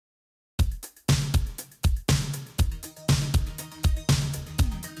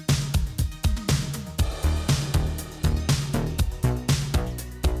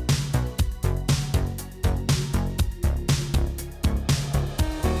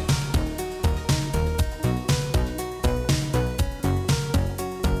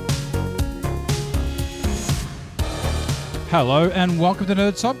Hello and welcome to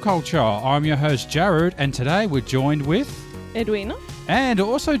Nerd Subculture. I'm your host Jared, and today we're joined with Edwina. And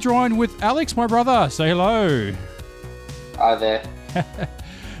also joined with Alex, my brother. Say hello. Hi there.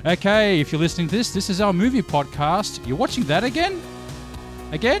 Okay, if you're listening to this is our movie podcast. You're watching that again?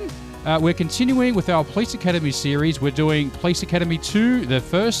 We're continuing with our Police Academy series. We're doing Police Academy 2, the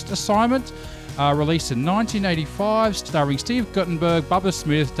first assignment, released in 1985, starring Steve Guttenberg, Bubba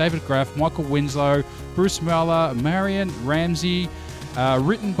Smith, David Graff, Michael Winslow, Bruce Muller, Marion Ramsey,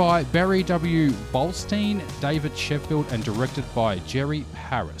 written by Barry W. Bolstein, David Sheffield, and directed by Jerry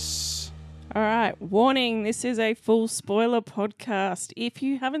Paris. All right, warning, this is a full spoiler podcast. If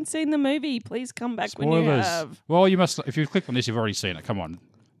you haven't seen the movie, please come back when you have. Well, you must. If you click on this, you've already seen it. Come on.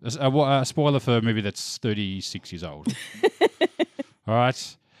 A spoiler for a movie that's 36 years old. All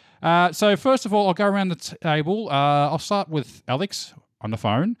right. So first of all, I'll go around the table. I'll start with Alex on the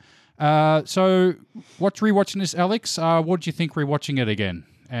phone. So rewatching this, Alex, what did you think rewatching it again?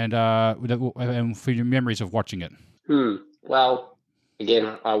 And for your memories of watching it? Well,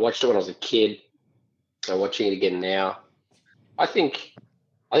 again, I watched it when I was a kid. So watching it again now, I think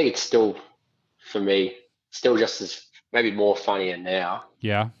it's still, for me, still just as maybe more funnier now.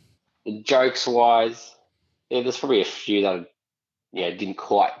 Yeah. Jokes wise, there's probably a few that I didn't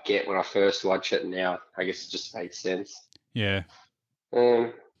quite get when I first watched it. Now I guess it just makes sense. Yeah.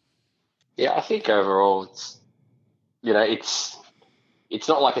 I think overall it's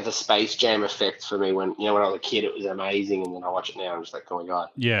not like it's a Space Jam effect for me when I was a kid it was amazing, and then I watch it now and I'm just like, oh my god,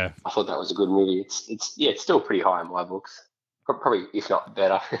 yeah, I thought that was a good movie. It's still pretty high in my books, probably if not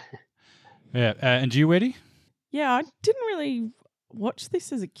better. Yeah, and you, Eddie? Yeah, I didn't really watch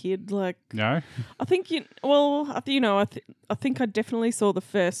this as a kid. Like, no, I think I think I definitely saw the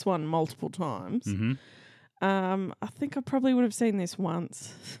first one multiple times. Mm-hmm. I think I probably would have seen this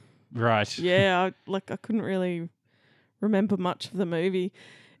once. Right. Yeah, I couldn't really remember much of the movie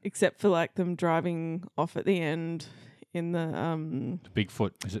except for like them driving off at the end in the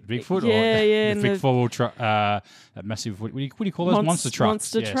Bigfoot. Is it Bigfoot? Yeah, or yeah. The big four-wheel truck. That massive. What do you call those? Monster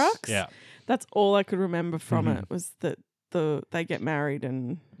trucks. Monster trucks. Yeah. That's all I could remember from it was that they get married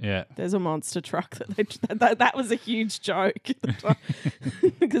and there's a monster truck that was a huge joke at the time.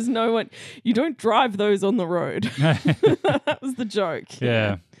 Because you don't drive those on the road. That was the joke.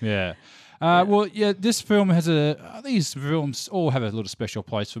 Yeah. Well, this film has these films all have a little special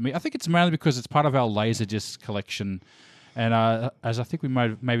place for me. I think it's mainly because it's part of our Laserdisc collection. And as I think we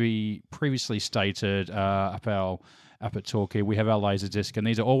maybe previously stated up at Torquay, we have our Laserdisc, and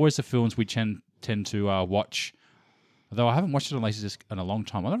these are always the films we tend to watch. Although I haven't watched it on Laserdisc in a long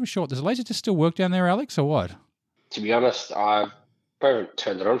time. I'm not really sure. Does the Laserdisc still work down there, Alex, or what? To be honest, I haven't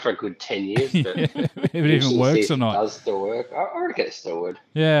turned it on for a good 10 years. But if it even works or not. It does still work. I reckon it still would.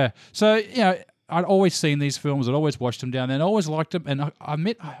 Yeah. So, I'd always seen these films. I'd always watched them down there and always liked them. And I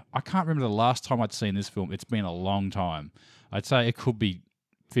admit, I can't remember the last time I'd seen this film. It's been a long time. I'd say it could be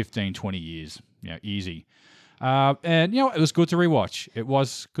 15, 20 years. Easy. And, it was good to rewatch. It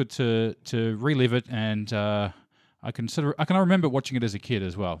was good to relive it. And I can remember watching it as a kid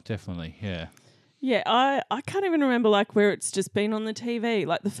as well. Definitely. Yeah. Yeah, I can't even remember like where it's just been on the TV.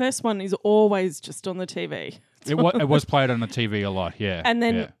 Like the first one is always just on the TV. It was played on the TV a lot, yeah. And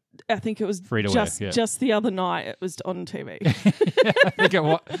then I think it was just the other night it was on TV. I think it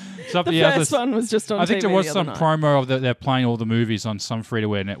was. The first one was just on TV. I think there was some promo of they're playing all the movies on some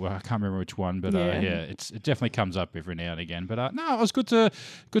free-to-air network. I can't remember which one, but it definitely comes up every now and again. But no, it was good to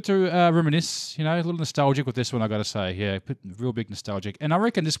reminisce. A little nostalgic with this one, I got to say. Yeah, real big nostalgic. And I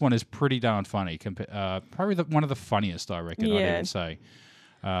reckon this one is pretty darn funny. Probably one of the funniest, I reckon. I'd even say.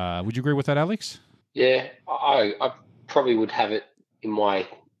 Would you agree with that, Alex? Yeah, I probably would have it in my.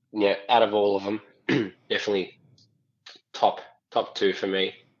 Out of all of them, definitely top two for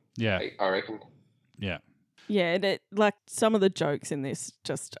me. Yeah, I reckon. Yeah. Yeah, like some of the jokes in this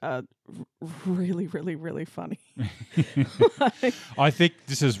just are really, really, really funny. I think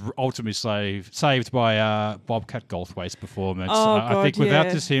this is ultimately saved by Bobcat Goldthwait's performance. Oh, God, I think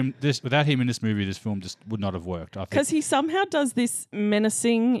without him in this movie, this film just would not have worked. Because he somehow does this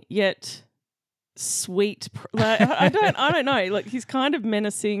menacing yet sweet. I don't know. Like he's kind of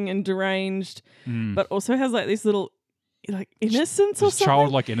menacing and deranged, but also has like this little like innocence or something.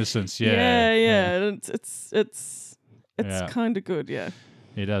 Childlike innocence. Yeah. Yeah. It's kind of good. Yeah.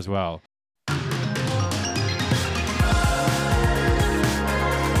 It does well.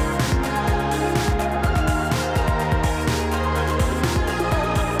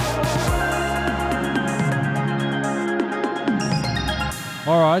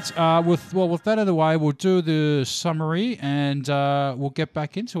 All right. With that out of the way, we'll do the summary and we'll get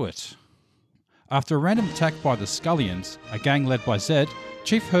back into it. After a random attack by the Scullions, a gang led by Zed,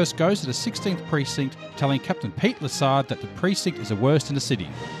 Chief Hurst goes to the 16th Precinct telling Captain Pete Lassard that the precinct is the worst in the city.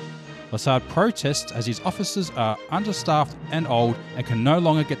 Lassard protests as his officers are understaffed and old and can no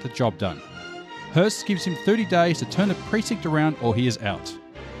longer get the job done. Hurst gives him 30 days to turn the precinct around or he is out.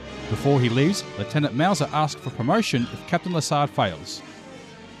 Before he leaves, Lieutenant Mauser asks for promotion if Captain Lassard fails.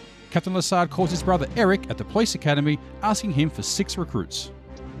 Captain Lassard calls his brother Eric at the police academy, asking him for 6 recruits.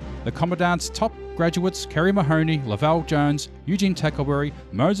 The Commandant's top graduates, Kerry Mahoney, Lavelle Jones, Eugene Tackleberry,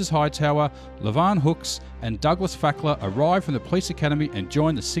 Moses Hightower, Levan Hooks, and Douglas Fackler arrive from the police academy and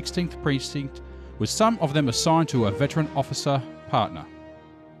join the 16th Precinct, with some of them assigned to a veteran officer partner.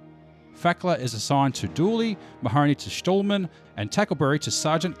 Fackler is assigned to Dooley, Mahoney to Stallman, and Tackleberry to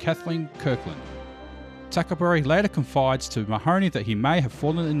Sergeant Kathleen Kirkland. Tackleberry later confides to Mahoney that he may have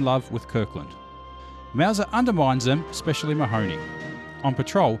fallen in love with Kirkland. Mauser undermines them, especially Mahoney. On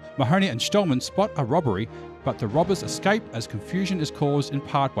patrol, Mahoney and Stallman spot a robbery, but the robbers escape as confusion is caused in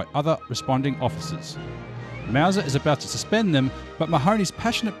part by other responding officers. Mauser is about to suspend them, but Mahoney's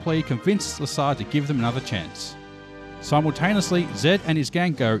passionate plea convinces Lassard to give them another chance. Simultaneously, Zed and his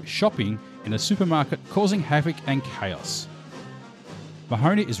gang go shopping in a supermarket, causing havoc and chaos.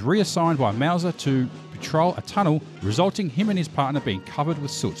 Mahoney is reassigned by Mauser to patrol a tunnel, resulting him and his partner being covered with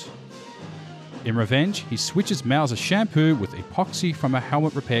soot. In revenge, he switches Mauser's shampoo with epoxy from a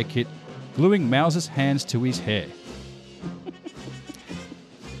helmet repair kit, gluing Mauser's hands to his hair.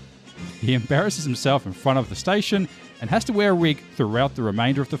 He embarrasses himself in front of the station and has to wear a wig throughout the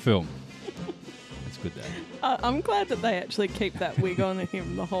remainder of the film. That's good, Dad. I'm glad that they actually keep that wig on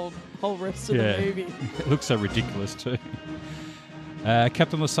him the whole rest of the movie. It looks so ridiculous too.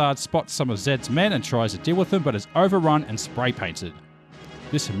 Captain Lassard spots some of Zed's men and tries to deal with them, but is overrun and spray painted.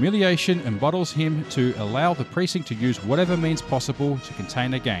 This humiliation embottles him to allow the precinct to use whatever means possible to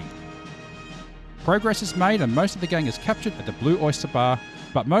contain the gang. Progress is made and most of the gang is captured at the Blue Oyster Bar,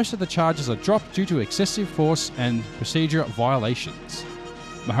 but most of the charges are dropped due to excessive force and procedure violations.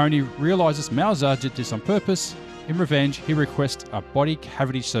 Mahoney realises Mauser did this on purpose. In revenge, he requests a body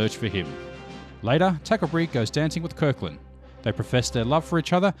cavity search for him. Later, Tackleberry goes dancing with Kirkland. They profess their love for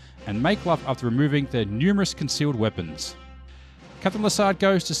each other and make love after removing their numerous concealed weapons. Captain Lassard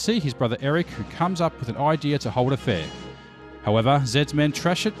goes to see his brother Eric, who comes up with an idea to hold a fair. However, Zed's men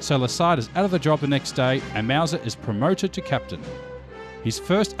trash it, so Lassard is out of the job the next day and Mauser is promoted to captain. His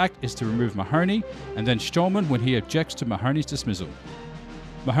first act is to remove Mahoney and then Stallman when he objects to Mahoney's dismissal.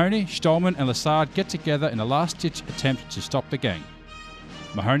 Mahoney, Stallman and Lassard get together in a last-ditch attempt to stop the gang.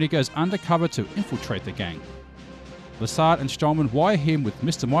 Mahoney goes undercover to infiltrate the gang. Lassard and Stallman wire him with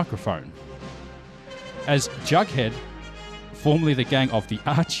Mr. Microphone. As Jughead, formerly the gang of the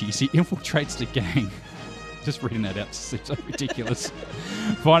Archies, he infiltrates the gang. Just reading that out, it's so ridiculous.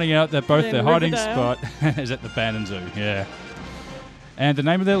 Finding out that both their hiding spot is at the Bandon Zoo, yeah. And the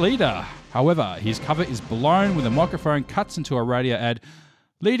name of their leader. However, his cover is blown when the microphone cuts into a radio ad,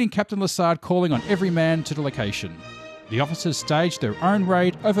 leading Captain Lassard calling on every man to the location. The officers stage their own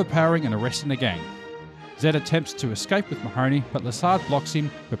raid, overpowering and arresting the gang. Zed attempts to escape with Mahoney, but Lassard blocks him,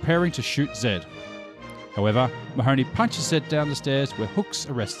 preparing to shoot Zed. However, Mahoney punches Zed down the stairs where Hooks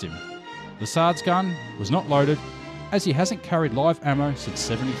arrests him. Lassard's gun was not loaded, as he hasn't carried live ammo since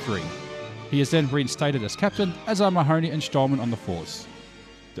 '73. He is then reinstated as captain, as are Mahoney and Stallman on the force.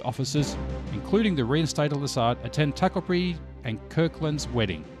 The officers, including the reinstated Lassard, attend Tackleberry and Kirkland's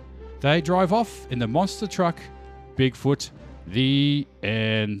wedding. They drive off in the monster truck, Bigfoot, the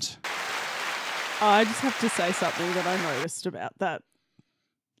end. I just have to say something that I noticed about that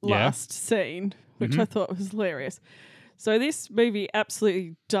last scene, which I thought was hilarious. So this movie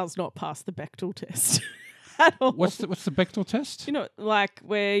absolutely does not pass the Bechdel test at all. What's the Bechdel test? You know, like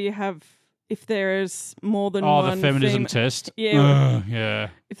where you have, if there is more than one... Oh, the feminism test. Yeah. Yeah.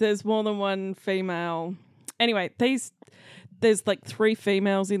 If there's more than one female... Anyway, there's like 3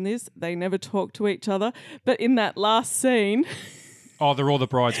 females in this. They never talk to each other. But in that last scene... Oh, they're all the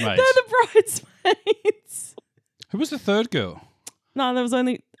bridesmaids. They're the bridesmaids. Who was the third girl? No, there was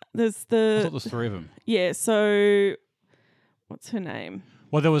only... There's the... I thought there was 3 of them. Yeah, so... What's her name?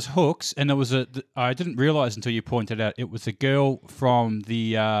 Well, there was Hooks, and there was I didn't realise until you pointed out it was a girl from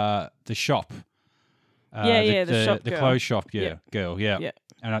the shop. The shop the girl. clothes shop, girl, yeah.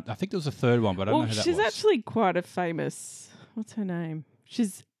 And I think there was a third one, but I don't know who that was. She's actually quite a famous. What's her name?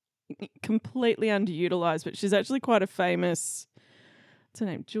 She's completely underutilized, but she's actually quite a famous. What's her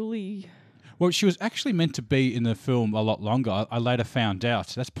name? Julie. Well, she was actually meant to be in the film a lot longer. I later found out.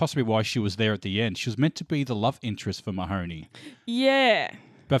 That's possibly why she was there at the end. She was meant to be the love interest for Mahoney. Yeah.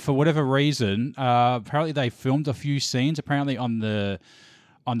 But for whatever reason, apparently they filmed a few scenes, apparently on the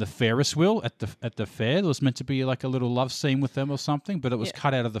on the Ferris wheel at the fair. There was meant to be like a little love scene with them or something, but it was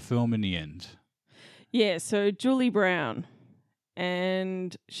cut out of the film in the end. Yeah, so Julie Brown,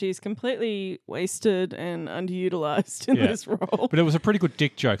 and she's completely wasted and underutilized in this role. But it was a pretty good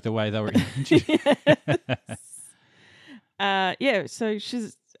dick joke the way they were. So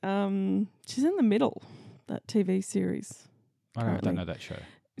she's in the Middle, that TV series. I don't know that show.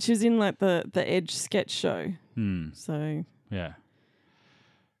 She was in like the Edge sketch show. So yeah.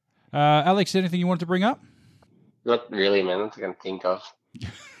 Alex, anything you wanted to bring up? Not really, man. That's what I can think of.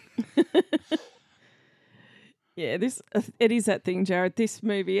 Yeah, it is that thing, Jared. This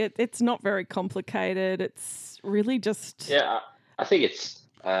movie, it's not very complicated. It's really just... Yeah, I think it's,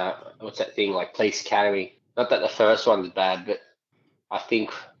 what's that thing, like Police Academy. Not that the first one's bad, but I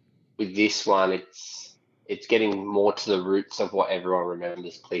think with this one, it's getting more to the roots of what everyone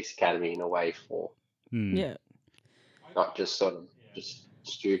remembers Police Academy in a way for. Yeah. Not just sort of just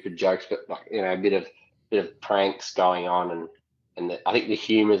stupid jokes, but like, you know, a bit of pranks going on, and I think the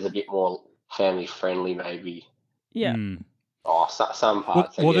humour is a bit more family friendly, maybe. Yeah. Oh, some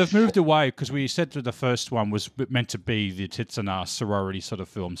parts. Well, they've moved away because we said that the first one was meant to be the tits and ass sorority sort of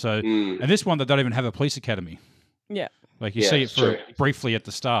film. So, and this one, they don't even have a police academy. Yeah. Like you see it briefly at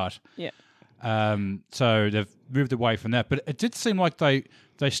the start. Yeah. So they've moved away from that, but it did seem like they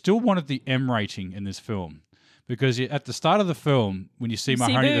still wanted the M rating in this film, because at the start of the film, when you see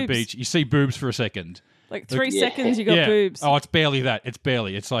Mahoney at the beach, you see boobs for a second. Like 3 seconds, you got boobs. Oh, it's barely that.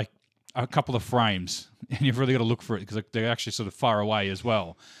 It's like a couple of frames, and you've really got to look for it because they're actually sort of far away as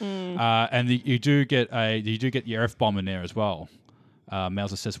well. And you do get your F-bomb in there as well.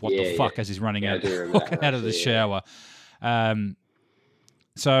 Mauser says, "What the fuck?" as he's running out of the shower.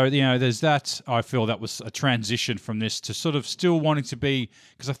 So, you know, there's that. I feel that was a transition from this to sort of still wanting to be,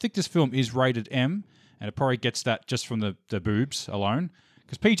 because I think this film is rated M, and it probably gets that just from the boobs alone.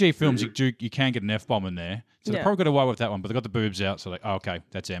 Because PG films, you can get an F-bomb in there. So they probably got away with that one, but they got the boobs out, so like, oh, okay,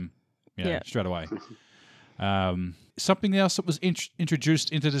 that's M. Straight away. Something else that was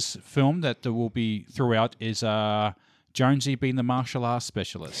introduced into this film that there will be throughout is Jonesy being the martial arts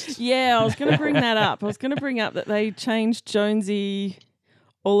specialist. Yeah, I was going to bring that up. I was going to bring up that they changed Jonesy.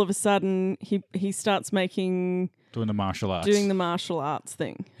 All of a sudden, he starts doing the martial arts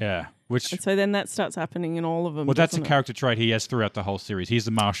thing. Yeah, and so then that starts happening in all of them. Well, that's a character trait he has throughout the whole series. He's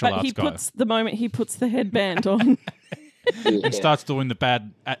the martial arts guy. The moment he puts the headband on. And starts doing the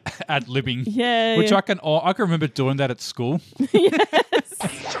bad ad-libbing. Yeah. Which I can remember doing that at school. Yes.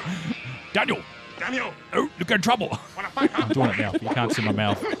 Daniel! Oh, look in trouble. I'm doing it now. You can't see my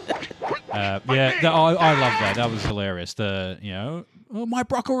mouth. I love that. That was hilarious. My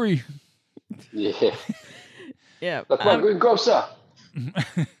broccoli. Yeah. Yeah. That's my greengrocer.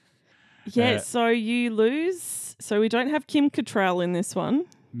 Yeah, so you lose. So we don't have Kim Cattrall in this one.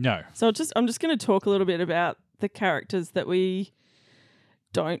 No. So I'm just going to talk a little bit about the characters that we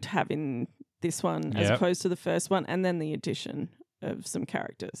don't have in this one as opposed to the first one, and then the addition of some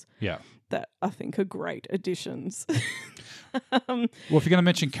characters. Yeah. That I think are great additions. Well, if you're going to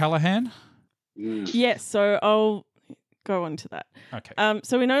mention Callahan. Yes, so I'll go on to that. Okay.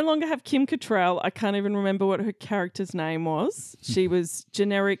 So we no longer have Kim Cattrall. I can't even remember what her character's name was. She was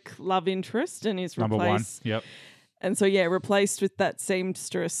generic love interest and is Number replaced. 1, yep. And so, replaced with that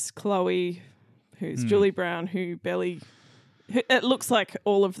seamstress, Chloe, who's Julie Brown, who barely... It looks like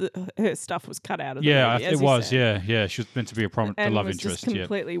all of her stuff was cut out of the movie. Yeah, it was. Yeah. She was meant to be a prominent love interest. And was just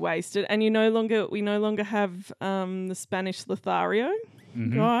completely wasted. And we no longer have the Spanish Lothario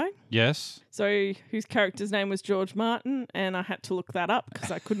guy. Yes. So whose character's name was George Martin, and I had to look that up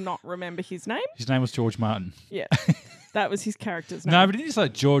because I could not remember his name. His name was George Martin. Yeah. That was his character's name. No, but didn't he say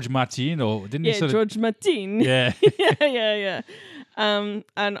George Martin or didn't he? George Martin. Yeah. yeah. And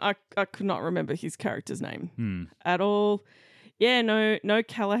I could not remember his character's name at all. Yeah, no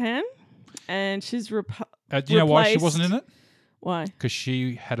Callahan, and she's do you know why she wasn't in it? Why? Because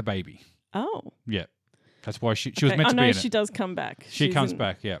she had a baby. Oh. Yeah. That's why she was meant to be in it. I know she does come back. She comes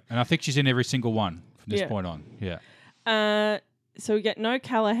back, yeah. And I think she's in every single one from this point on. Yeah. So we get no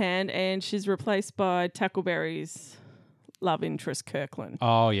Callahan, and she's replaced by Tackleberry's love interest, Kirkland.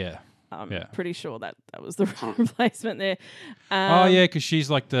 Oh, yeah. I'm pretty sure that was the replacement there. Because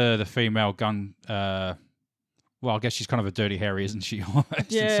she's like the female gun... well, I guess she's kind of a dirty Harry, isn't she? In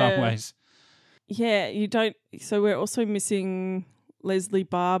some ways. Yeah, you don't... So we're also missing Leslie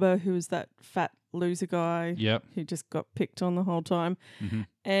Barber, who was that fat loser guy who just got picked on the whole time. Mm-hmm.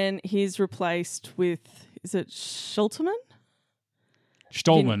 And he's replaced with... Is it Stoltman?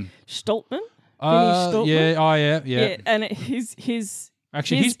 Stoltman. Yeah. And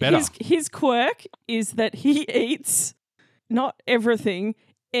Actually, he's better. His quirk is that he eats not everything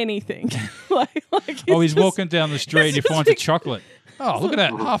anything. He's walking down the street and he finds a chocolate. Oh, look at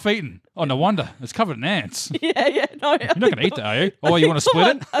that, half eaten. Oh, no wonder. It's covered in ants. Yeah. No, you're not going to eat that, are you? Oh, you want to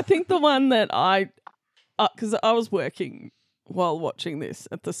split it? I think the one that because I was working while watching this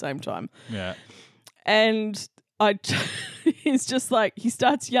at the same time. Yeah. And he's just like, he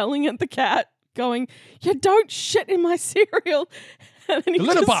starts yelling at the cat, going, "You don't shit in my cereal." And then the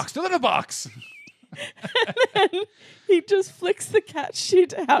litter box. And then he just flicks the cat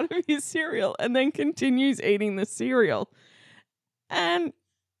shit out of his cereal and then continues eating the cereal. And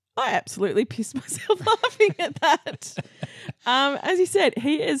I absolutely pissed myself laughing at that. As you said,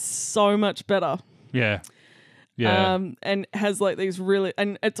 he is so much better. Yeah. Yeah. And has like these really,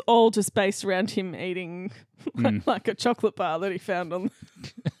 and it's all just based around him eating like a chocolate bar that he found on.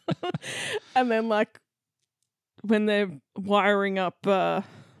 And then like when they're wiring up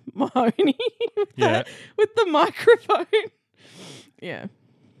Mahoney with the microphone. Yeah.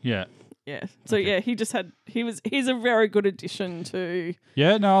 Yeah. Yeah. So he's a very good addition to.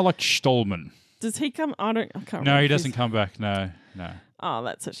 Yeah, no, I like Stallman. Does he come? I can't remember. No, he doesn't come back. No. Oh,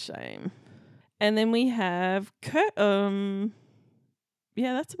 that's a shame. And then we have Kurt.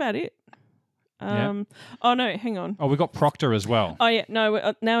 Yeah, that's about it. Oh no, hang on. Oh, we got Proctor as well. Oh yeah,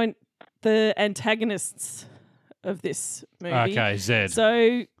 no. Now in the antagonists of this movie. Okay, Zed.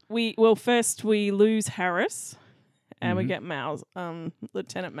 So we lose Harris, and we get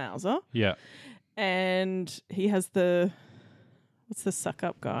Lieutenant Mauser. Yeah. And he has what's the suck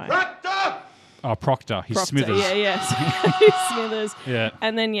up guy? Proctor! Oh, Proctor. He's Smithers. Yeah. He's Smithers. Yeah.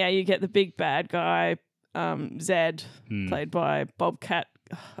 And then you get the big bad guy, Zed, played by Bobcat.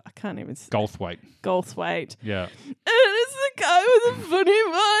 I can't even. Goldthwait. Yeah. And it's the guy with the funny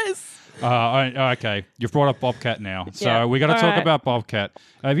voice. Okay. You've brought up Bobcat now. So we got to talk right. about Bobcat.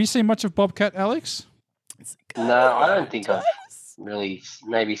 Have you seen much of Bobcat, Alex? No, I don't think I've really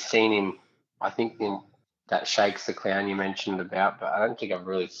maybe seen him. I think in that Shakes the Clown you mentioned about, but I don't think I've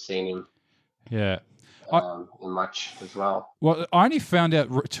really seen him. Yeah. In much as well. Well, I only found out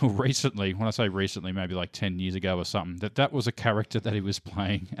till recently, when I say recently, maybe like 10 years ago or something, that was a character that he was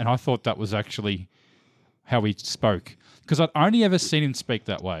playing. And I thought that was actually how he spoke. Because I'd only ever seen him speak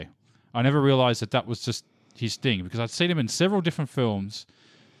that way. I never realised that was just his thing. Because I'd seen him in several different films.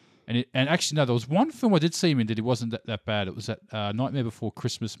 And actually, no, there was one film I did see him in that it wasn't that bad. It was that Nightmare Before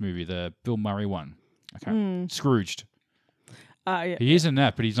Christmas movie, the Bill Murray one. Okay. Scrooged. Yeah. He is in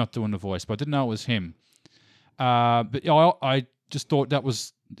that, but he's not doing the voice. But I didn't know it was him. But I just thought that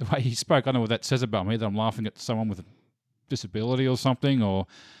was the way he spoke. I don't know what that says about me, that I'm laughing at someone with a disability or something.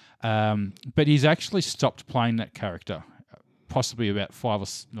 But he's actually stopped playing that character, possibly about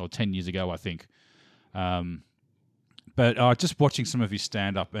 5 or 10 years ago, I think. But just watching some of his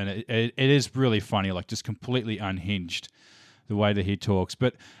stand-up, and it is really funny, like just completely unhinged, the way that he talks.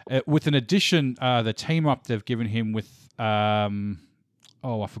 But with an addition, the team-up they've given him with, I've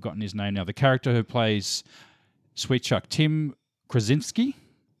forgotten his name now, the character who plays Sweet Chuck, Tim Krasinski,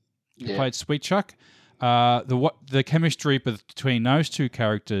 who played Sweet Chuck. The chemistry between those two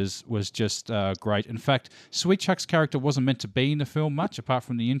characters was just great. In fact, Sweet Chuck's character wasn't meant to be in the film much, apart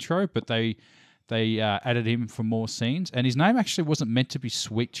from the intro, but they added him for more scenes. And his name actually wasn't meant to be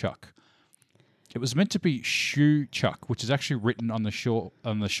Sweet Chuck. It was meant to be Shoe Chuck, which is actually written on the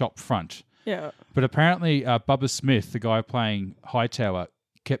shop front. Yeah. But apparently, Bubba Smith, the guy playing Hightower,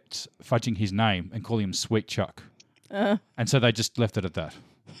 kept fudging his name and calling him Sweet Chuck. And so they just left it at that.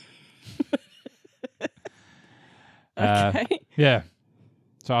 Okay. Yeah.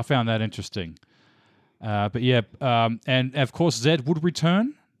 So I found that interesting. And of course, Zed would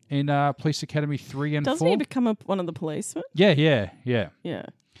return in Police Academy 3 and 4. Doesn't he become one of the policemen? Yeah. Yeah.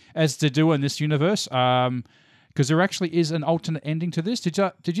 As they do in this universe. Because there actually is an alternate ending to this. Did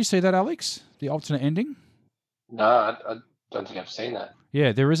you see that, Alex? The alternate ending? No, I don't think I've seen that.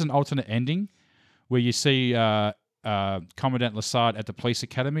 Yeah, there is an alternate ending where you see Commandant Lassard at the police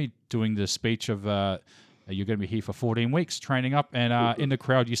academy doing the speech of you're going to be here for 14 weeks training up, and in the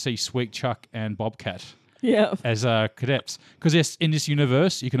crowd you see Sweet Chuck and Bobcat as cadets. Because in this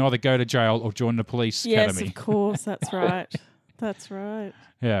universe, you can either go to jail or join the police academy. Yes, of course, that's right. That's right.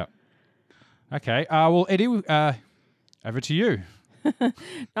 Yeah. Okay. Well, Eddie, over to you. No,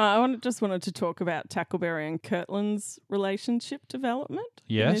 I just wanted to talk about Tackleberry and Kirtland's relationship development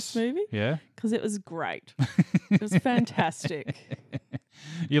in this movie. Yeah. Because it was great. It was fantastic.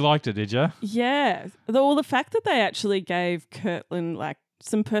 You liked it, did you? Yeah. The fact that they actually gave Kirtland like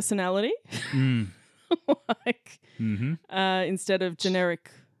some personality, instead of generic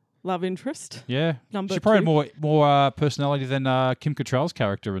love interest. Yeah. Number she probably two. had more personality than Kim Cattrall's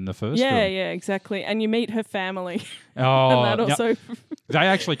character in the first film. Yeah, exactly. And you meet her family. Oh, and that also They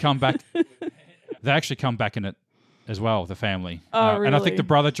actually come back. They actually come back in it as well, the family. Oh, really? And I think the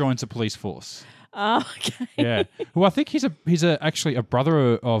brother joins the police force. Oh, okay. Yeah. Well, I think he's actually a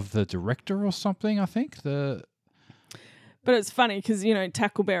brother of the director or something, I think. But it's funny because,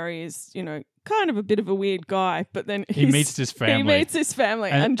 Tackleberry is, kind of a bit of a weird guy, but then he meets his family. He meets his family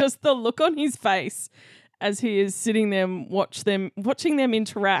and just the look on his face as he is sitting there watching them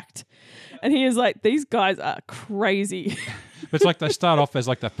interact. And he is like, these guys are crazy. It's like they start off as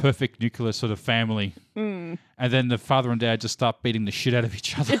like that perfect nuclear sort of family. And then the father and dad just start beating the shit out of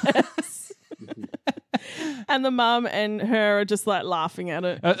each other. Yes. And the mum and her are just like laughing at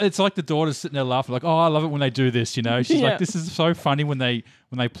it. It's like the daughter's sitting there laughing like, oh, I love it when they do this, She's like, this is so funny when they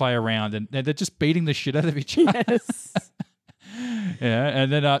play around and they're just beating the shit out of each other. Yes. Yeah,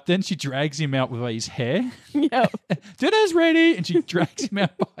 and then she drags him out with his hair. Yeah. Dinner's ready, and she drags him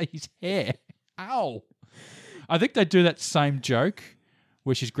out by his hair. Ow. I think they do that same joke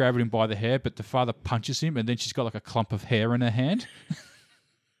where she's grabbing him by the hair, but the father punches him, and then she's got like a clump of hair in her hand.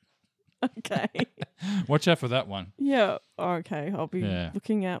 Okay. Watch out for that one. Yeah. Okay. I'll be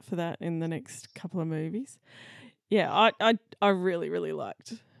looking out for that in the next couple of movies. Yeah, I really, really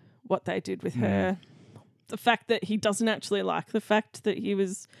liked what they did with her. The fact that he doesn't actually like the fact that he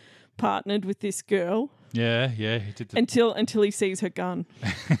was partnered with this girl. Yeah, he did. Until he sees her gun.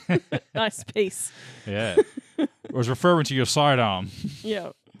 Nice piece. Yeah. I was referring to your sidearm.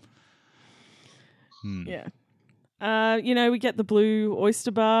 Yeah. Yeah. We get the Blue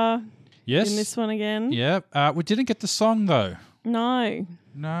Oyster Bar. Yes. In this one again. Yeah. We didn't get the song though. No.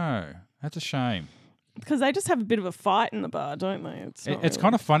 That's a shame. Because they just have a bit of a fight in the bar, don't they? It's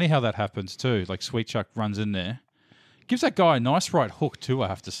kind of funny how that happens too. Like Sweet Chuck runs in there, gives that guy a nice right hook too. I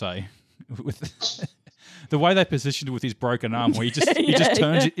have to say, with the way they positioned it with his broken arm, where he just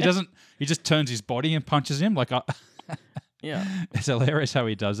turns his body and punches him like. Yeah, it's hilarious how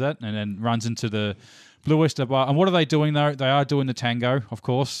he does that, and then runs into the Blue Oyster Bar. And what are they doing though? They are doing the tango, of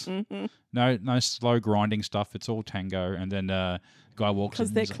course. Mm-hmm. No slow grinding stuff. It's all tango, and then. Guy walks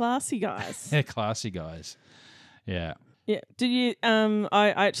because they're classy guys. They're classy guys. Yeah. Yeah. Did you? I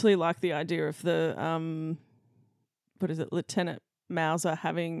actually like the idea of the Lieutenant Mauser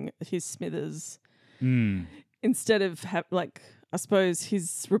having his Smithers instead of I suppose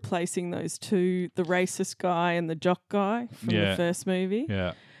he's replacing those two, the racist guy and the jock guy from the first movie.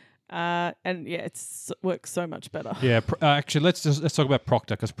 Yeah. And it works so much better. Yeah. Actually, let's talk about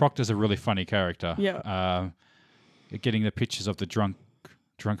Proctor because Proctor's a really funny character. Yeah. Getting the pictures of the drunken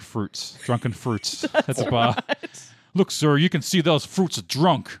fruits at the bar. Right. Look, sir, you can see those fruits are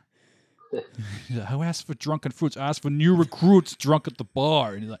drunk. Who asked for drunken fruits? I asked for new recruits drunk at the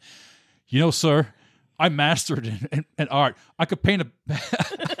bar. And he's like, sir, I mastered in art. I could paint a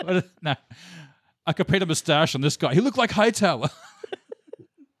mustache on this guy. He looked like Hightower.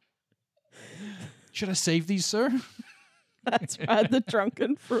 Should I save these, sir? That's right, the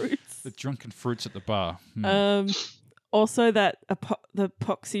drunken fruits. The drunken fruits at the bar. Also, the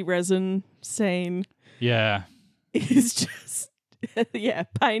epoxy resin scene. Yeah. Is just,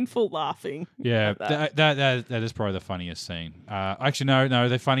 painful laughing. Yeah, that is probably the funniest scene. Actually, no,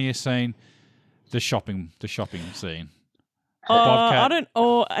 the funniest scene, the shopping scene.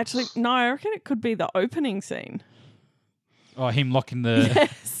 I reckon it could be the opening scene. Oh, him locking the...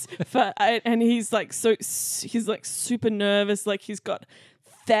 Yes, and he's super nervous, like he's got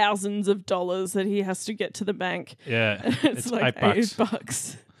thousands of dollars that he has to get to the bank. Yeah, it's like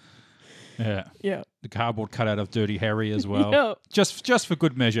 $8. Yeah. Yeah. The cardboard cutout of Dirty Harry as well. Yeah. Just for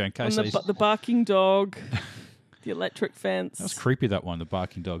good measure in case the barking dog, the electric fence. That's creepy, that one, the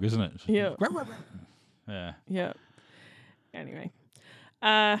barking dog, isn't it? Yeah. Yeah. Yeah. Anyway.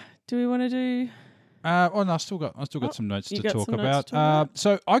 Do we want to do... I still got some notes to talk about.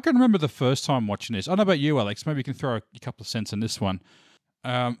 So I can remember the first time watching this. I don't know about you, Alex. Maybe you can throw a couple of cents in this one,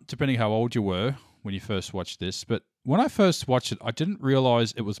 depending how old you were when you first watched this. But when I first watched it, I didn't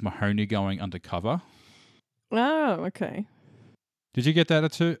realize it was Mahoney going undercover. Oh, okay. Did you get that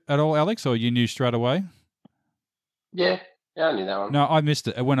at all, Alex, or you knew straight away? Yeah, I knew that one. No, I missed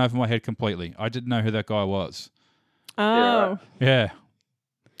it. It went over my head completely. I didn't know who that guy was. Oh. Yeah, right. Yeah.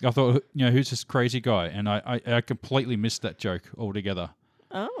 I thought, who's this crazy guy? And I completely missed that joke altogether.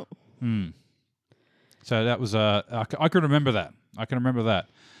 Oh. So that was I can remember that.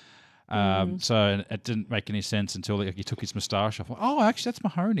 So it didn't make any sense until he took his moustache off. Oh, actually, that's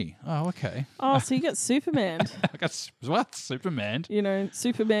Mahoney. Oh, okay. Oh, so you got Superman. I got what? Superman?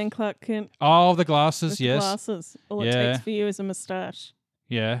 Superman, Clark Kent. Oh, the glasses, yes. Glasses. All it takes for you is a moustache.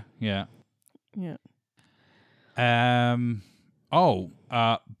 Yeah. Yeah.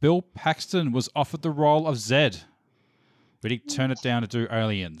 Bill Paxton was offered the role of Zed. but he turned it down to do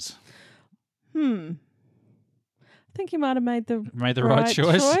Aliens. I think he might have made the right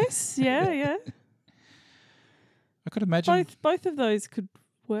choice. Yeah. I could imagine both of those could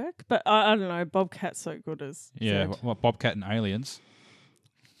work, but I don't know. Bobcat's so good as Bobcat and Aliens.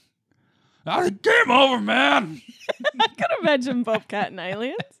 Game over, man. I could imagine Bobcat and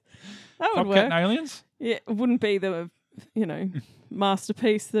Aliens. That would Bobcat work. and Aliens. Yeah, it wouldn't be the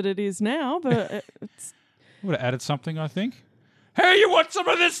masterpiece that it is now, but it's would have added something, I think. Hey, you want some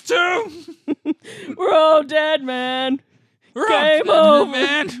of this too? We're all dead, man. Game over,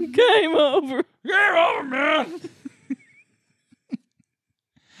 man. Game over. Game over, man.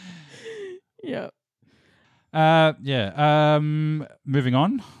 Yeah. Moving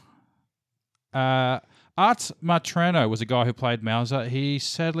on. Art Matrano was a guy who played Mauser. He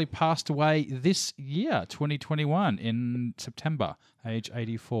sadly passed away this year, 2021, in September, age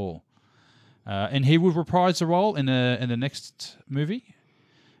 84. And he would reprise the role in the next movie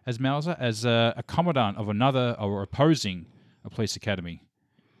as Mauser, as a commandant of another or opposing a police academy.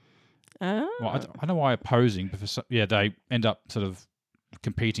 Oh. Well, I don't know why opposing, but they end up sort of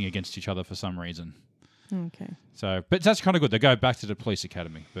competing against each other for some reason. Okay. So, but that's kind of good. They go back to the police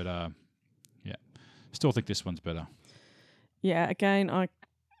academy, but still think this one's better. Yeah. Again, I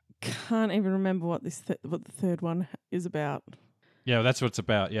can't even remember what what the third one is about. Yeah, well, that's what it's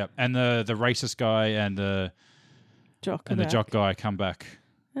about. Yeah, and the racist guy and the jock guy come back.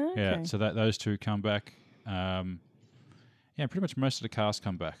 Okay. Yeah, so those two come back. Pretty much most of the cast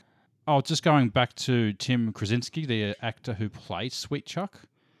come back. Oh, just going back to Tim Krasinski, the actor who played Sweet Chuck.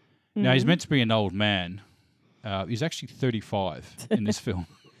 Mm-hmm. Now, he's meant to be an old man. He's actually 35 in this film.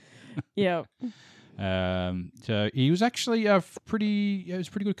 Yeah. So he was actually a pretty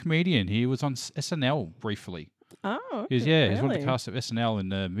good comedian. He was on SNL briefly. Oh, okay. He's one of the cast of SNL in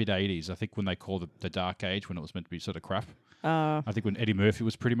the mid-'80s, I think, when they called it the Dark Age, when it was meant to be sort of crap. I think when Eddie Murphy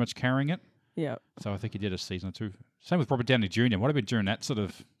was pretty much carrying it. Yeah. So I think he did a season or two. Same with Robert Downey Jr. Might have been during that sort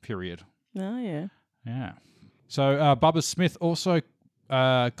of period. Oh, yeah. Yeah. So Bubba Smith also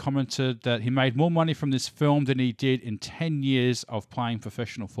commented that he made more money from this film than he did in 10 years of playing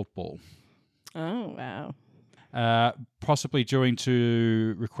professional football. Oh, wow. Possibly due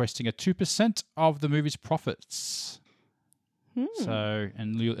to requesting a 2% of the movie's profits. So,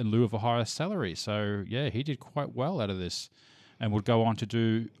 in lieu of a higher salary. So, yeah, he did quite well out of this and would go on to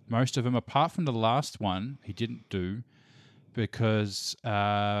do most of them, apart from the last one he didn't do because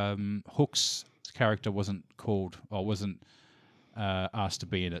Hook's character wasn't asked to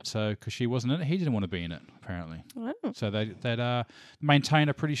be in it. So, because she wasn't in it, he didn't want to be in it, apparently. Wow. So, they'd maintain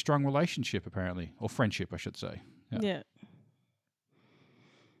a pretty strong relationship, apparently, or friendship, I should say. Yeah.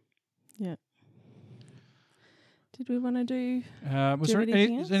 Did we want to do... was there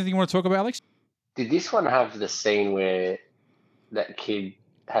anything you want to talk about, Alex? Did this one have the scene where that kid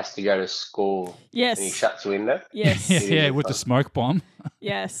has to go to school and he shuts the window? Yes. With the smoke bomb.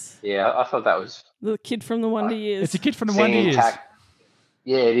 Yes. Yeah, I thought that was... The kid from the Wonder Years. It's a kid from the Wonder Years.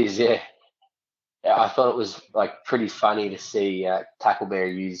 Yeah, it is, yeah. I thought it was pretty funny to see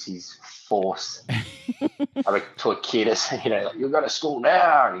Tackleberry use his force to a kid. You'll go to school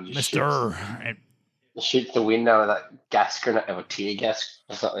now. And he just shoots the window with that gas grenade or tear gas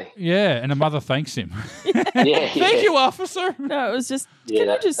or something. Yeah, and the mother thanks him. Thank you, officer. No, it was just, can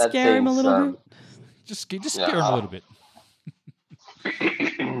you just scare him a little bit? Just scare him a little bit.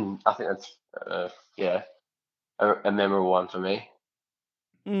 I think that's, a memorable one for me.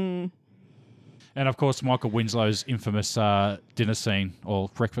 And, of course, Michael Winslow's infamous dinner scene or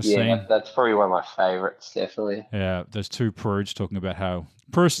breakfast scene. Yeah, that's probably one of my favourites, definitely. Yeah, there's two prudes talking about how,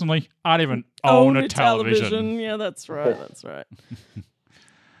 personally, I don't even own a television. Yeah, that's right.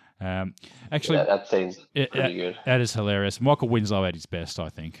 Actually, that scene's pretty good. That is hilarious. Michael Winslow at his best, I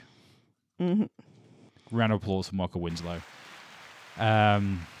think. Mm-hmm. Round of applause for Michael Winslow. I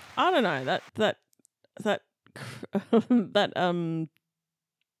don't know, that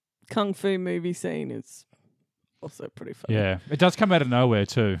kung fu movie scene is also pretty funny. Yeah, it does come out of nowhere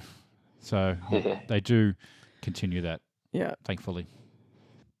too. So they do continue that. Yeah, thankfully.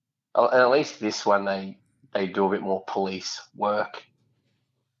 Oh, and at least this one they do a bit more police work.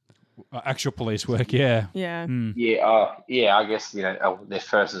 Actual police work, yeah. Yeah. Yeah, I guess their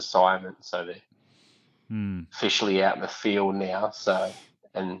first assignment, so they're officially out in the field now. So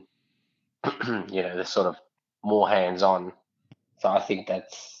and they're sort of more hands on. So I think I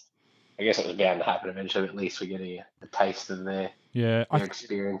guess it was bound to happen eventually. At least we're getting a taste of their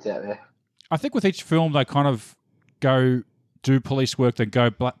experience out there. I think with each film, they kind of go do police work, then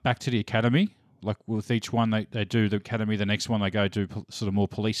go back to the academy. Like with each one, they do the academy. The next one, they go do sort of more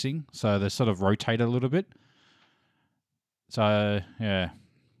policing. So they sort of rotate a little bit. So, yeah,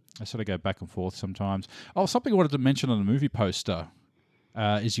 I sort of go back and forth sometimes. Oh, something I wanted to mention on the movie poster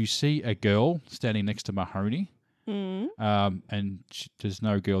is you see a girl standing next to Mahoney, and there's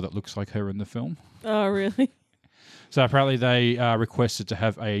no girl that looks like her in the film. Oh, really? So apparently they requested to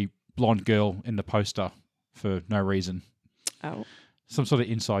have a blonde girl in the poster for no reason. Oh. Some sort of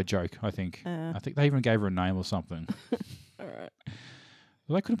inside joke, I think. I think they even gave her a name or something. All right.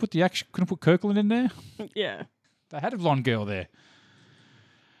 Well, they couldn't put Kirkland in there? Yeah. They had a blonde girl there.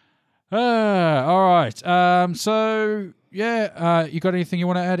 All right. So, yeah, you got anything you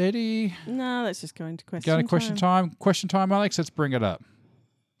want to add, Eddie? No, let's just go into question time. Go into question time. Question time, Alex. Let's bring it up.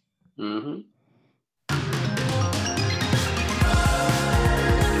 Mm-hmm.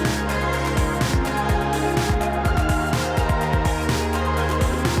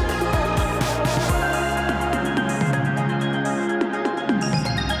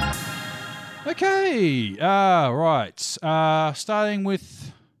 Okay. Right. Starting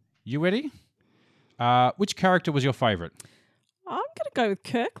with you, Eddie. Which character was your favourite? I'm going to go with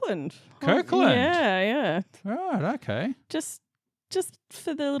Kirkland. Kirkland? Yeah. Right, okay. Just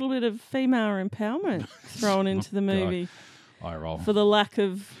for the little bit of female empowerment thrown into the movie. I roll. For the lack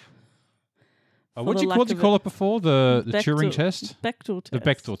of... What did you call it before? The Turing test? Bechdel test. The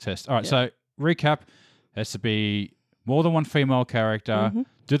Bechdel test. All right, so recap. Has to be more than one female character. Mm-hmm.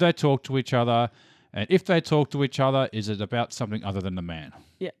 Do they talk to each other? And if they talk to each other, is it about something other than the man?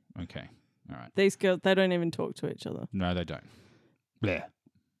 Yeah. Okay. All right. These girls, they don't even talk to each other. No, they don't. Bleh.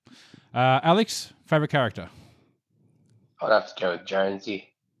 Alex, favourite character? I'd have to go with Jonesy.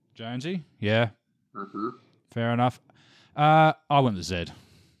 Jonesy? Yeah. Mm-hmm. Fair enough. I went with Zed.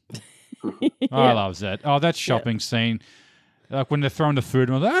 I love Zed. Oh, that shopping scene. Like when they're throwing the food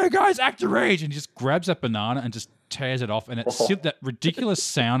and they're like, hey guys, act your age, and he just grabs that banana and just tears it off, and it's that ridiculous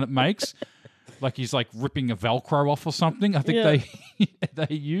sound it makes, like he's like ripping a Velcro off or something. I think they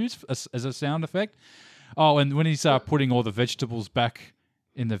use as a sound effect. Oh, and when he's putting all the vegetables back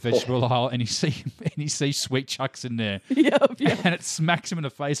in the vegetable aisle, and you see Sweet Chucks in there, and it smacks him in the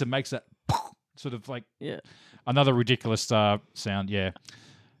face and makes that sort of like another ridiculous sound. Yeah,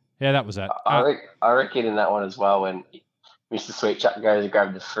 that was that. I reckon in that one as well when Mr. Sweet Chuck goes to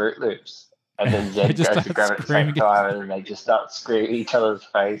grab the Fruit Loops, and then Zed goes to grab it at the same time, and they just start screaming each other's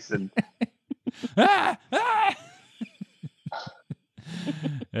face. And yeah.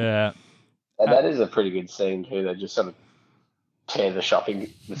 And that is a pretty good scene too. They just sort of tear the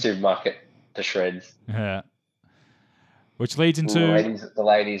supermarket to shreds. Yeah. Which leads into... The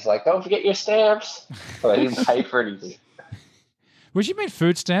lady's like, don't forget your stamps. Well, they didn't pay for anything. Was you meant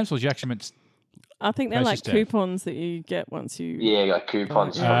food stamps or did you actually meant... I think they're like coupons that you get once you... Yeah, like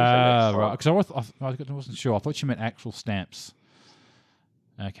coupons. Right. Because I wasn't sure. I thought you meant actual stamps.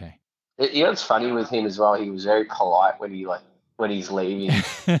 Okay. You know what's funny with him as well? He was very polite when he's leaving.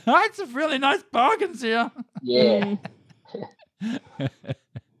 It's a really nice bargains here. Yeah.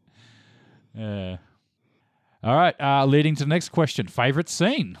 Yeah. All right. Leading to the next question. Favorite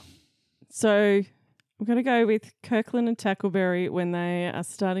scene? So I'm going to go with Kirkland and Tackleberry when they are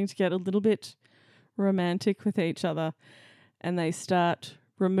starting to get a little bit romantic with each other and they start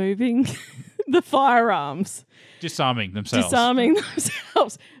removing the firearms. Disarming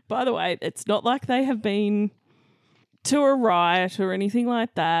themselves. By the way, it's not like they have been to a riot or anything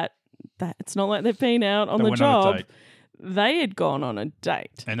like that. It's not like they've been out on the job. They had gone on a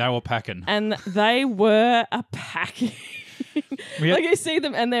date. And they were packing. And they were a packing. Like I see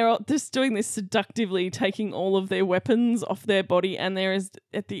them and they're all just doing this seductively, taking all of their weapons off their body, and there is,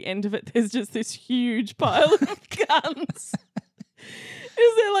 at the end of it, there's just this huge pile of guns.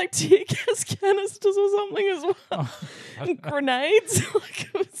 Is there like tear gas canisters or something as well? And grenades? Like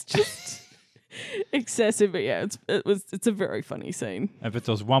it was just excessive. But yeah, it's a very funny scene. But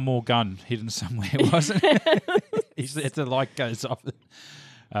there was one more gun hidden somewhere, wasn't it? The light goes off.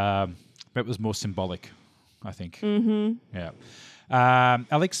 But it was more symbolic, I think. Mm-hmm. Yeah.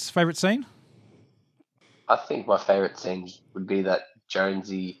 Alex, favourite scene? I think my favourite scene would be that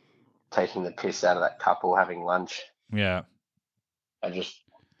Jonesy taking the piss out of that couple having lunch. Yeah. I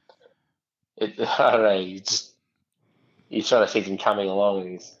don't know. You sort of see him coming along,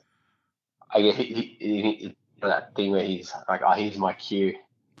 and he that thing where he's like, "Oh, here's my cue."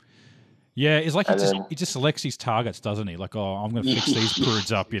 Yeah, it's like he just selects his targets, doesn't he? Like, oh, I'm going to fix these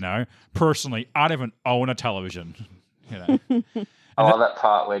prudes up, you know. Personally, I don't even own a television, you know. I love that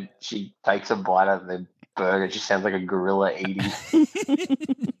part where she takes a bite of the burger. She sounds like a gorilla eating.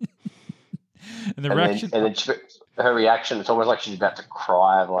 And the reaction, her reaction, it's almost like she's about to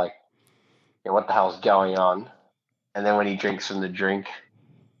cry of like, yeah, what the hell's going on? And then when he drinks from the drink.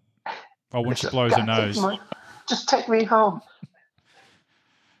 Oh, when she blows her nose. Just take me home.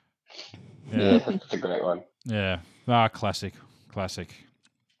 Yeah, that's a great one. Yeah. Classic. Well,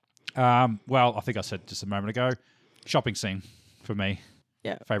 I think I said just a moment ago, shopping scene for me.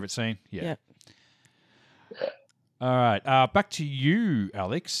 Yeah. Favorite scene? Yeah. All right. Back to you,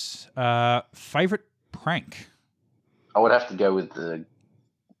 Alex. Favorite prank? I would have to go with the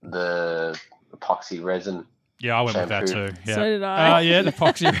epoxy resin. Yeah, I went shampoo. with that too. Yeah. So did I. Yeah, the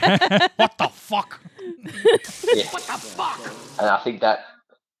epoxy. What the fuck? Yeah. What the fuck? And I think that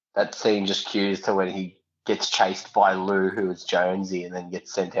scene just cues to when he gets chased by Lou, who is Jonesy, and then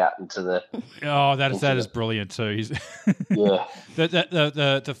gets sent out into the. Oh, that is brilliant too. He's yeah.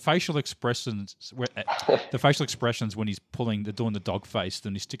 The facial expressions, the facial expressions when he's doing the dog face,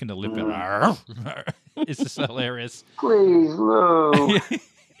 then he's sticking the lip out. It's just hilarious. Please, Lou.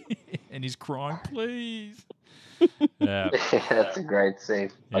 And he's crying, please. Yeah, that's a great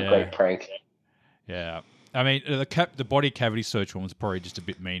scene. A great prank. Yeah. I mean, the body cavity search one was probably just a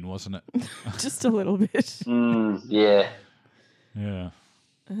bit mean, wasn't it? Just a little bit. Yeah. Yeah.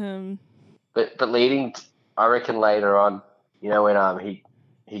 But leading, I reckon later on, when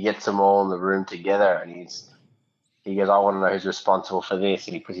he gets them all in the room together, and he goes, I want to know who's responsible for this,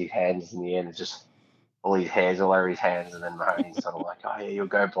 and he puts his hands in the end, and just all his hairs all over his hands, and then Mahoney's sort of like, oh yeah, you'll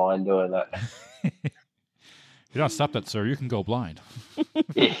go blind doing that. You don't stop that, sir. You can go blind.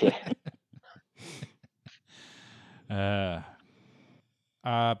 Yeah.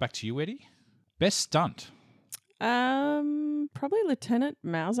 Back to you, Eddie. Best stunt? Probably Lieutenant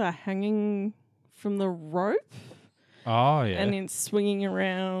Mauser hanging from the rope. Oh, yeah. And then swinging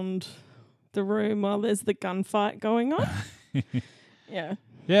around the room while there's the gunfight going on. Yeah.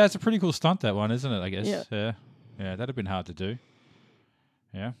 Yeah, it's a pretty cool stunt, that one, isn't it, I guess? Yeah. Yeah, that'd have been hard to do.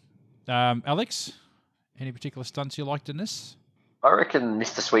 Yeah. Alex, any particular stunts you liked in this? I reckon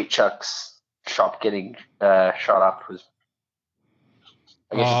Mr. Sweet Chuck's shop getting shot up was...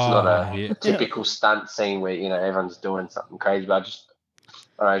 I guess it's not a typical stunt scene where, everyone's doing something crazy, but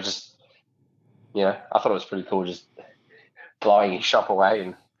I thought it was pretty cool just blowing his shop away.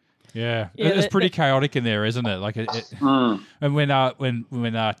 And it's pretty chaotic in there, isn't it? Like and when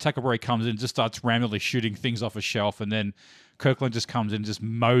Takeberry comes in, just starts randomly shooting things off a shelf, and then Kirkland just comes in and just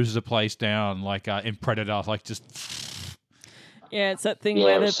mows the place down like in Predator, like just. Yeah, it's that thing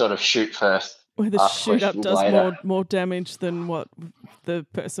where they sort of shoot first. Where the shoot up does more damage than what the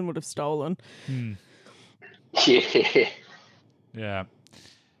person would have stolen. Yeah. Yeah.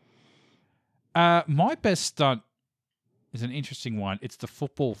 My best stunt is an interesting one. It's the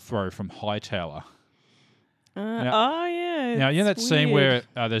football throw from Hightower. Now, that scene where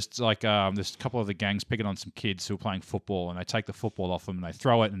there's like there's a couple of the gangs picking on some kids who are playing football, and they take the football off them and they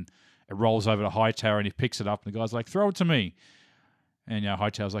throw it, and it rolls over to Hightower, and he picks it up, and the guy's like, "Throw it to me." And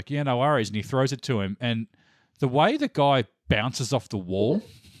Hightower's like, "Yeah, no worries," and he throws it to him. And the way the guy bounces off the wall,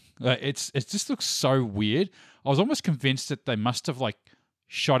 it just looks so weird. I was almost convinced that they must have like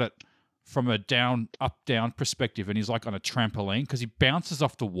shot it from a up down perspective, and he's like on a trampoline because he bounces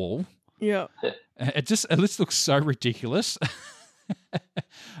off the wall. Yeah, it just looks so ridiculous.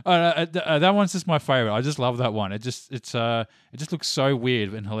 That one's just my favorite. I just love that one. It just looks so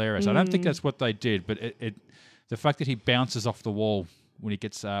weird and hilarious. I don't think that's what they did, but the fact that he bounces off the wall when he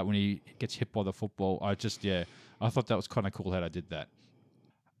gets hit by the football, I thought that was kind of cool how they did that.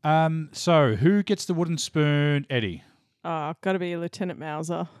 So who gets the wooden spoon? Eddie. Oh, got to be Lieutenant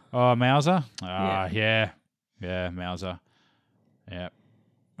Mauser. Oh, Mauser. Yeah, Mauser. Yeah.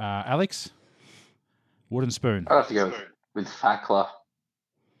 Alex. Wooden spoon. I have to go with Fackler.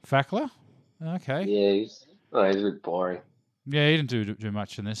 Fackler. Okay. Yeah, he's a bit boring. Yeah, he didn't do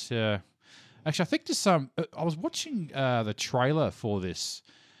much in this. Yeah. Actually, I think there's I was watching the trailer for this,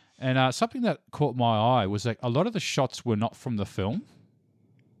 and something that caught my eye was like a lot of the shots were not from the film.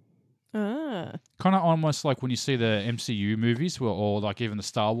 Kind of almost like when you see the MCU movies, or like even the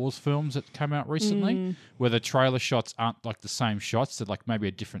Star Wars films that came out recently, where the trailer shots aren't like the same shots; they're like maybe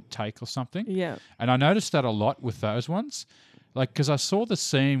a different take or something. Yeah. And I noticed that a lot with those ones, like because I saw the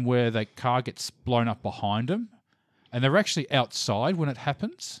scene where the car gets blown up behind them, and they're actually outside when it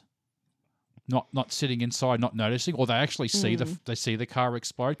happens. Not sitting inside, not noticing, or they actually see the car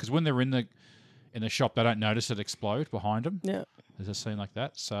explode, because when they're in the shop, they don't notice it explode behind them. Yeah, there's a scene like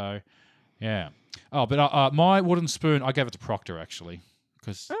that. So, yeah. Oh, but my wooden spoon, I gave it to Proctor actually,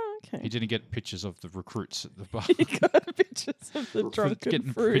 because he didn't get pictures of the recruits at the bar. He got pictures of the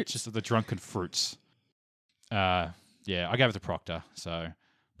drunken fruits. Pictures of the drunken fruits. Yeah, I gave it to Proctor. So,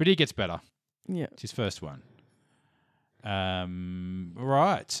 but he gets better. Yeah, it's his first one.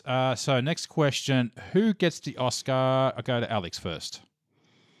 Right. So next question: who gets the Oscar? I'll go to Alex first.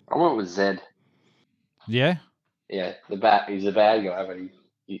 I went with Zed. Yeah. he's a bad guy, but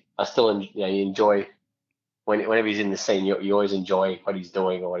I still you enjoy whenever he's in the scene. You always enjoy what he's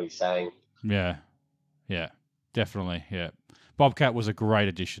doing or what he's saying. Yeah, definitely. Yeah, Bobcat was a great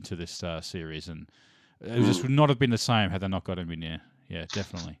addition to this series, and it just would not have been the same had they not got him in there. Yeah,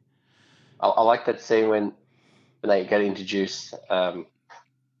 definitely. I like that scene when they get introduced.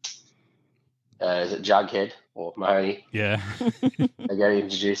 Is it Jughead or Mahoney? Yeah. They get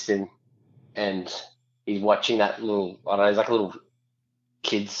introduced in, and he's watching that little. I don't know, it's like a little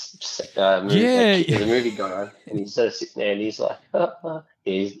kids movie. Yeah, there's a movie going on, and he's sort of sitting there, and he's like,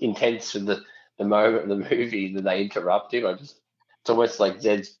 he's intense with the moment of the movie that they interrupt him. It's almost like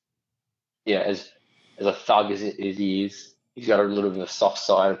Zed's, as a thug as he is, he's got a little bit of a soft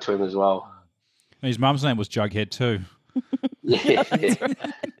side to him as well. And his mum's name was Jughead too. Yeah, that's right.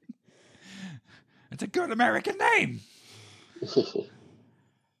 It's a good American name.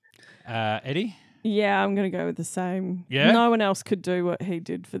 Eddie? Yeah, I'm going to go with the same. Yeah? No one else could do what he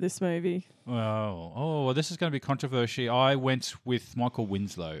did for this movie. Well, this is going to be controversial. I went with Michael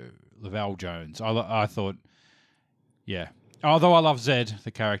Winslow, Lavelle Jones. I thought, yeah. Although I love Zed,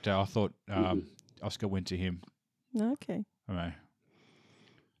 the character, I thought Oscar went to him. Okay. All right.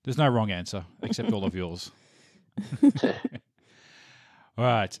 There's no wrong answer, except all of yours. All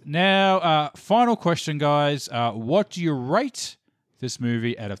right. Now, final question, guys. What do you rate this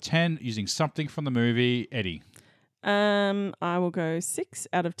movie out of 10 using something from the movie? Eddie? I will go 6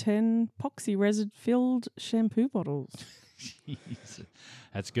 out of 10 epoxy resin-filled shampoo bottles. Jeez.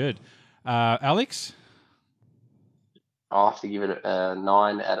 That's good. Alex? I'll have to give it a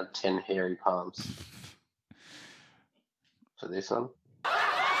 9 out of 10 hairy palms for this one.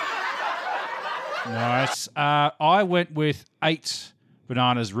 Nice. I went with 8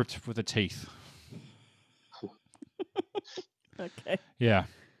 bananas ripped with the teeth. Okay. Yeah.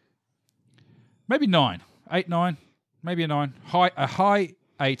 Maybe 9. 8, 9. Maybe a 9. A high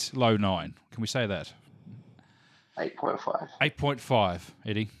 8, low 9. Can we say that? 8.5. 8.5,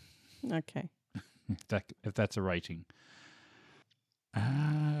 Eddie. Okay. If that's a rating.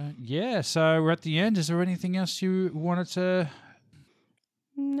 Yeah, so we're at the end. Is there anything else you wanted to...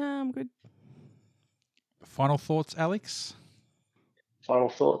 No, I'm good. Final thoughts, Alex? Final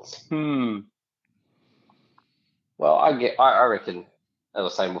thoughts? Well, I reckon, as I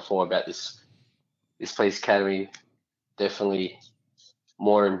was saying before about this Police Academy, definitely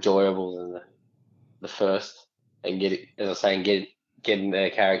more enjoyable than the first, and getting their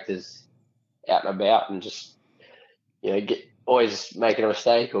characters out and about, and just always making a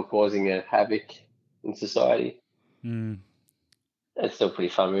mistake or causing a havoc in society. It's still a pretty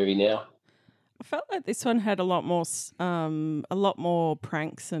fun movie now. I felt like this one had a lot more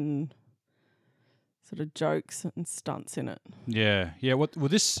pranks and sort of jokes and stunts in it. Yeah. Well,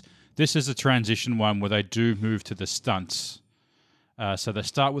 this is a transition one where they do move to the stunts. So they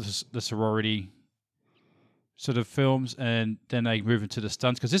start with the sorority sort of films, and then they move into the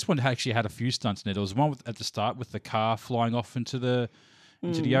stunts, because this one actually had a few stunts in it. There was one at the start with the car flying off into the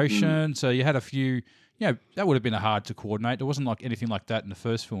ocean. So you had a few. That would have been hard to coordinate. There wasn't like anything like that in the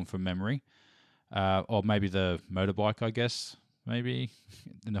first film from memory. Or maybe the motorbike, I guess. Maybe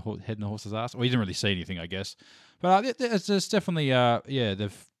in the head in the horse's ass. Well, you didn't really see anything, I guess. But it's definitely,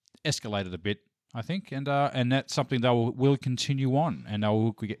 they've escalated a bit, I think, and that's something that will continue on, and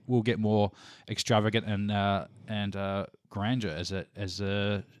we'll get more extravagant and grandeur as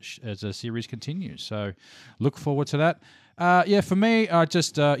a series continues. So look forward to that. For me, I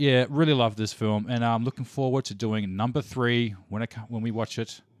just really love this film, and I'm looking forward to doing number 3 when we watch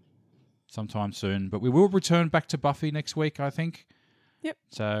it sometime soon. But we will return back to Buffy next week, I think. Yep.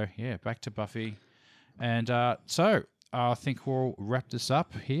 So back to Buffy, and so I think we'll wrap this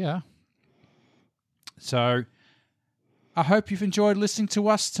up here. So I hope you've enjoyed listening to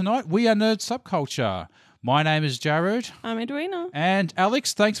us tonight. We are Nerd Subculture. My name is Jared. I'm Edwina. And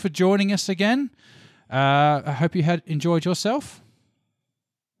Alex, thanks for joining us again. I hope you had enjoyed yourself.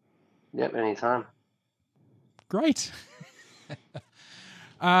 Yep, anytime. Great.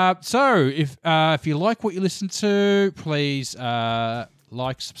 So if you like what you listen to, please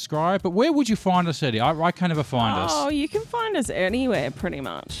like, subscribe. But where would you find us, Eddie? I can't ever find us. Oh, you can find us anywhere, pretty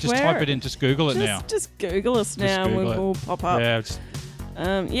much. Just type it in. Just Google it now. Just Google us now, and we'll pop up.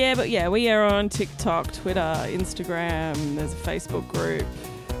 Yeah. We are on TikTok, Twitter, Instagram. There's a Facebook group.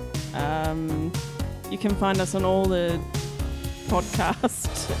 You can find us on all the podcast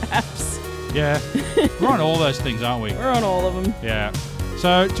apps. Yeah. We're on all those things, aren't we? We're on all of them. Yeah.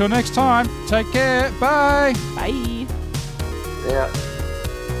 So, till next time, take care. Bye. Bye. Yeah.